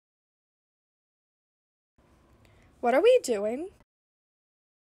What are we doing?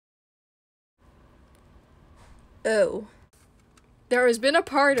 Oh. There has been a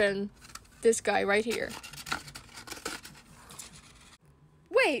pardon. This guy right here.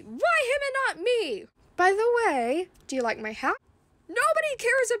 Wait, why him and not me? By the way, do you like my hat? Nobody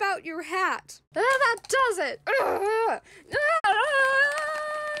cares about your hat. That does it.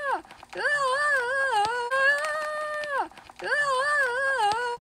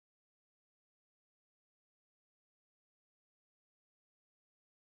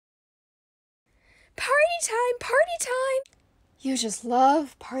 Party time, party time. You just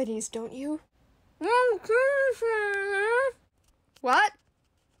love parties, don't you? What?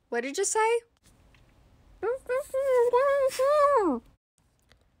 What did you say?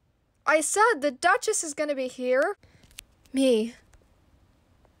 I said the Duchess is gonna be here. Me.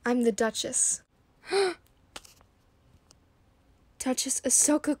 I'm the Duchess. Duchess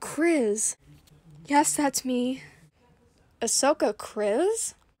Ahsoka Kriz. Yes, that's me. Ahsoka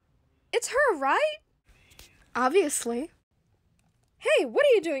Kriz? It's her, right? Obviously. Hey, what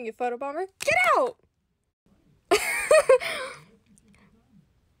are you doing, you photobomber? Get out!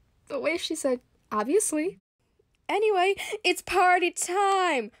 The way she said, obviously. Anyway, it's party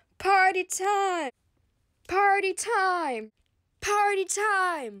time! Party time! Party time! Party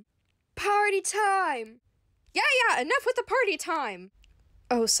time! Party time! Yeah, enough with the party time!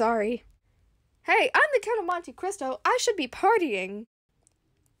 Oh, sorry. Hey, I'm the Count of Monte Cristo. I should be partying.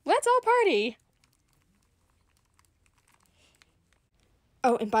 Let's all party!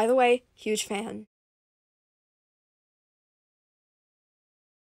 Oh, and by the way, huge fan.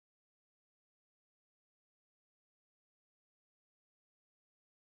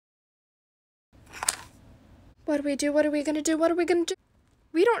 What do we do? What are we gonna do? What are we gonna do?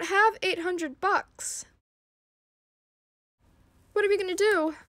 We don't have 800 bucks. What are we gonna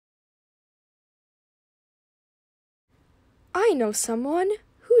do? I know someone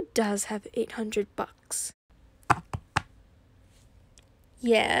who does have 800 bucks.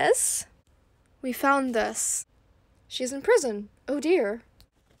 Yes? We found this. She's in prison. Oh dear.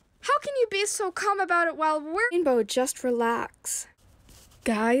 How can you be so calm about it while we're— Rainbow, just relax.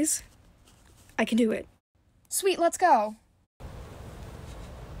 Guys, I can do it. Sweet, let's go.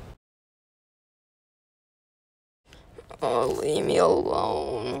 Oh, leave me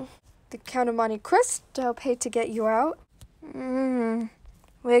alone. The Count of Monte Cristo paid to get you out.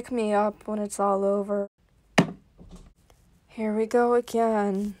 Wake me up when it's all over. Here we go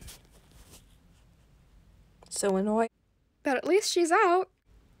again. So annoying. But at least she's out.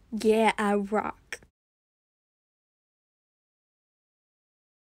 Yeah, I rock.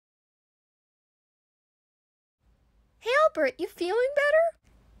 Hey Albert, you feeling better?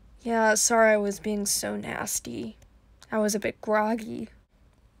 Yeah, sorry I was being so nasty. I was a bit groggy.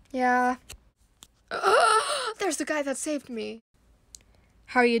 Yeah. There's the guy that saved me.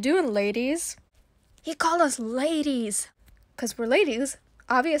 How you doing, ladies? He called us ladies. 'Cause we're ladies,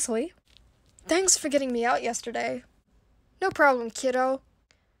 obviously. Thanks for getting me out yesterday. No problem, kiddo.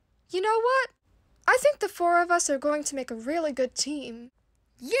 You know what? I think the four of us are going to make a really good team.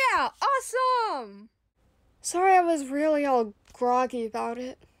 Yeah, awesome! Sorry I was really all groggy about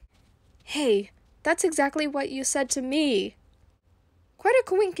it. Hey, that's exactly what you said to me. Quite a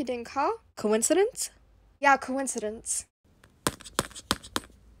coinkydink, huh? Coincidence? Yeah, coincidence.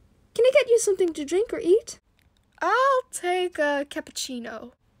 Can I get you something to drink or eat? I'll take a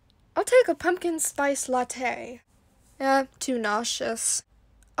cappuccino. I'll take a pumpkin spice latte. Too nauseous.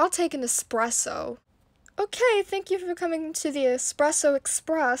 I'll take an espresso. Okay, thank you for coming to the Espresso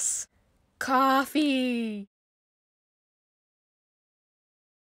Express. Coffee!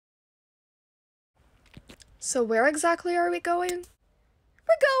 So where exactly are we going?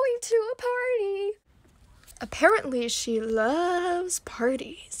 We're going to a party! Apparently she loves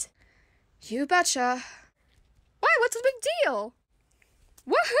parties. You betcha. Why, what's the big deal?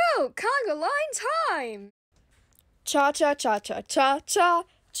 Woohoo! Conga line time! Cha-cha-cha-cha-cha-cha.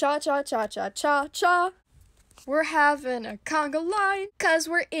 Cha-cha-cha-cha-cha-cha. We're having a conga line 'cause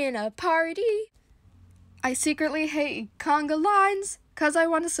we're in a party. I secretly hate conga lines 'cause I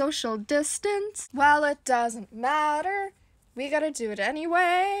want a social distance. Well, it doesn't matter. We gotta do it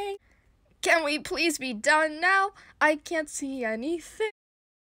anyway. Can we please be done now? I can't see anything.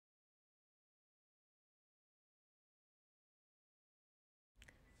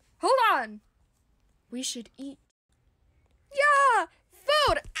 Hold on. We should eat. Yeah!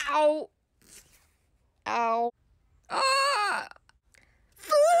 Food! Ow! Ow. Ah!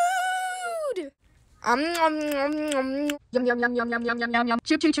 Food! Yum yum yum yum yum yum yum yum yum.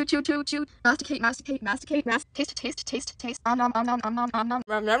 Chew chew chew chew chew chew. Masticate masticate masticate taste taste taste taste. Nom nom nom nom nom nom nom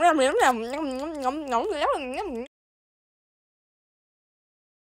nom.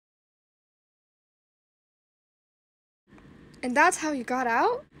 And that's how you got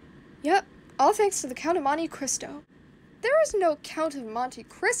out? Yep, all thanks to the Count of Monte Cristo. There is no Count of Monte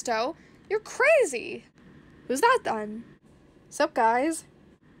Cristo. You're crazy. Who's that then? Sup, guys?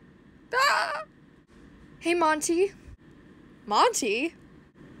 Ah! Hey, Monte. Monte?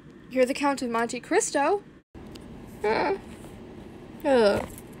 You're the Count of Monte Cristo?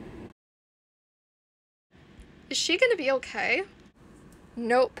 Is she gonna be okay?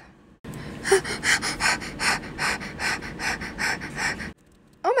 Nope.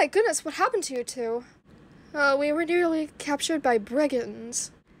 Oh my goodness, what happened to you two? We were nearly captured by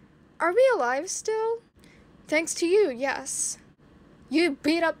brigands. Are we alive still? Thanks to you, yes. You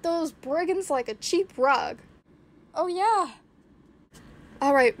beat up those brigands like a cheap rug. Oh yeah.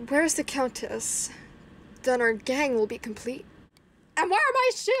 Alright, where's the Countess? Then our gang will be complete. And where are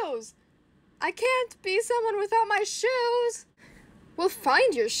my shoes? I can't be someone without my shoes. We'll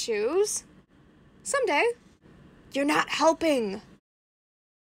find your shoes. Someday. You're not helping.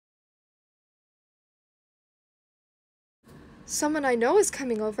 Someone I know is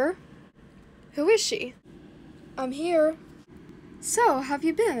coming over. Who is she? I'm here. So, have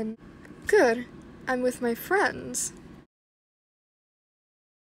you been? Good. I'm with my friends.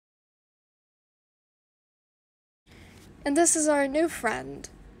 And this is our new friend.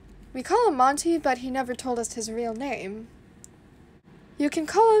 We call him Monte, but he never told us his real name. You can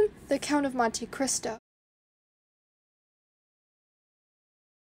call him the Count of Monte Cristo.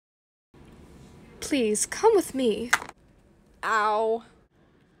 Please, come with me. Ow.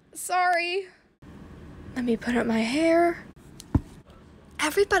 Sorry. Let me put up my hair.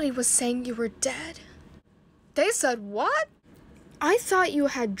 Everybody was saying you were dead. They said what? I thought you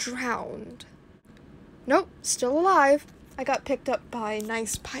had drowned. Nope, still alive. I got picked up by a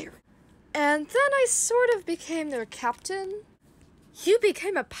nice pirate. And then I sort of became their captain. You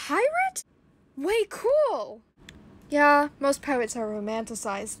became a pirate? Way cool! Yeah, most pirates are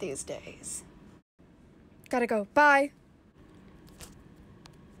romanticized these days. Gotta go, bye.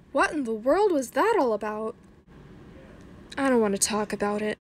 What in the world was that all about? I don't want to talk about it.